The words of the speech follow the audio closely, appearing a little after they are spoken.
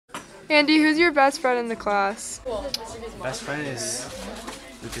Andy, who's your best friend in the class? Best friend is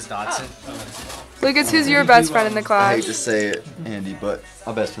Lucas Dodson. Lucas, who's your best friend in the I class? hate to say it, Andy, but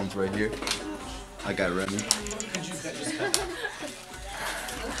my best friend's right here. I got Remy.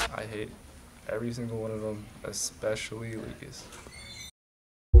 I hate every single one of them, especially Lucas.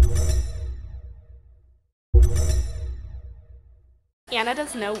 Anna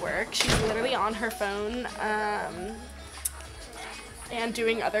does no work. She's literally on her phone and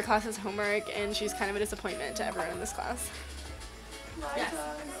doing other classes' homework, and she's kind of a disappointment to everyone in this class. Yes.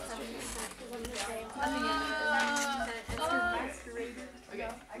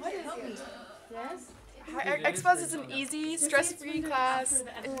 Expos is an easy, stress-free class. Is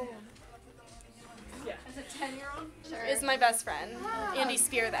it 10-year-old? Sure. Is my best friend. Andy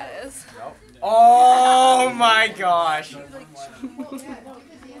Spear, that is. Oh my gosh! You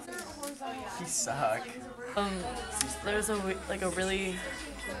suck. There's a really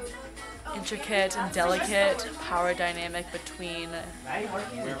intricate and delicate power dynamic between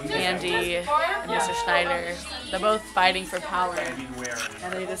Andy and Mr. Schneider. They're both fighting for power,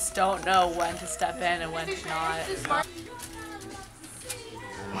 and they just don't know when to step in and when to not. Oh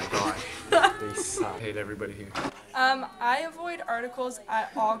my gosh. They suck. I hate everybody here. I avoid articles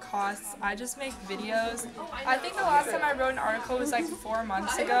at all costs. I just make videos. I think the last time I wrote an article was like 4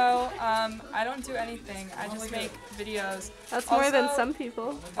 months ago. I don't do anything. I just make videos. That's more than some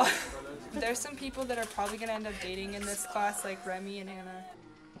people. There's some people that are probably going to end up dating in this class, like Remy and Anna.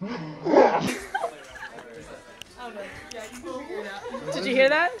 Did you hear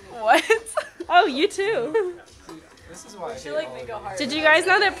that? What? Oh, you too. This is why I hate all of you. Did you guys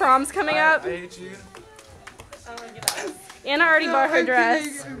know that prom's coming up? I hate you. Anna already bought her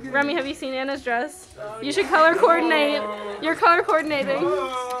dress. Remy, have you seen Anna's dress? You should color coordinate. You're color coordinating.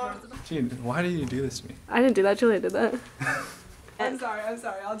 Gene, why did you do this to me? I didn't do that. Julia did that. I'm sorry,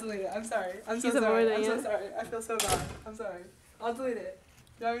 I'll delete it. I'm sorry. I'm so He's sorry. avoiding I'm so it. sorry. I feel so bad. I'm sorry. I'll delete it.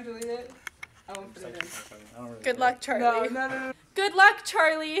 Do you want me to delete it? I won't put it in. Good luck, Charlie. No. Good luck,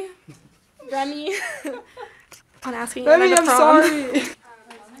 Charlie. Remy. On asking Anna Remy, to I'm prom. sorry.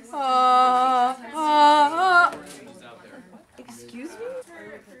 Excuse me?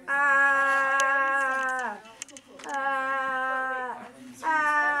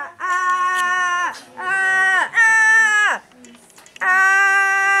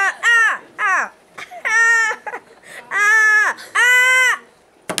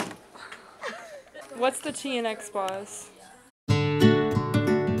 What's the T in Expos?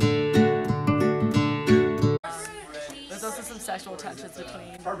 There's also some sexual tensions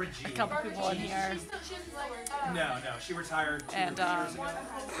between a couple people in here. No, she retired And 3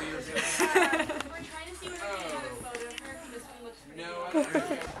 years ago.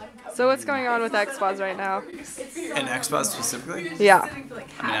 So what's going on with Expos right now? In Expos specifically? Yeah. I mean,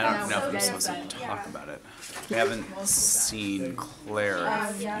 I don't know if I'm supposed to talk about it. We haven't seen Claire in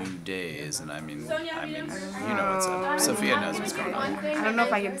a few days, and I mean, you know what's up. Sophia knows what's going on. I don't know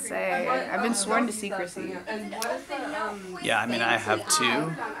if I can say. I've been sworn to secrecy. Yeah, I mean, I have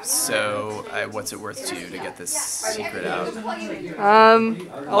too. So, what's it worth to you to get this secret out?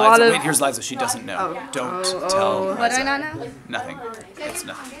 Wait, here's Liza. She doesn't know. Don't tell Liza. What do I not know? Nothing. It's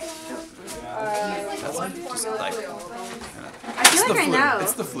nothing. That's just like. I feel like I know.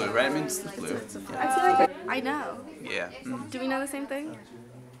 It's the flu, right? I mean, it's the flu. I feel like I know. Yeah. Mm. Do we know the same thing?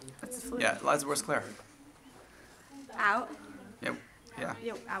 What's the flu? Yeah, Liza, where's Claire? Out? Yep. Yeah.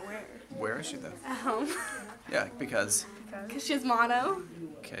 Yo, out where? Where is she though? At home. Yeah, because. Because she has mono,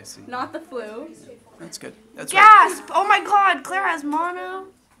 Okay, see. not the flu. That's good. That's right. Gasp! Oh my god, Claire has mono.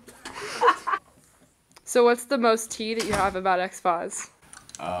 So what's the most tea that you have about Expos?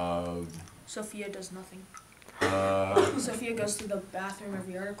 Sophia does nothing. Sophia goes to the bathroom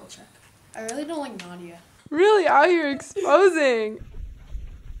every article check. I really don't like Nadia. Really out here exposing.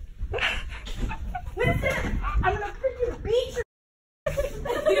 Listen, I'm gonna freaking beat you.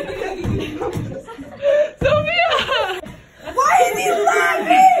 Sophia! Why is he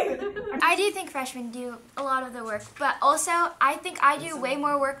laughing? I do think freshmen do a lot of the work, but also I think I do way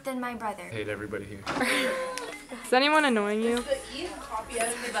more work than my brother. I hate everybody here. Is anyone annoying you?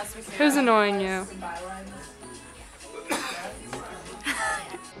 Who's annoying you?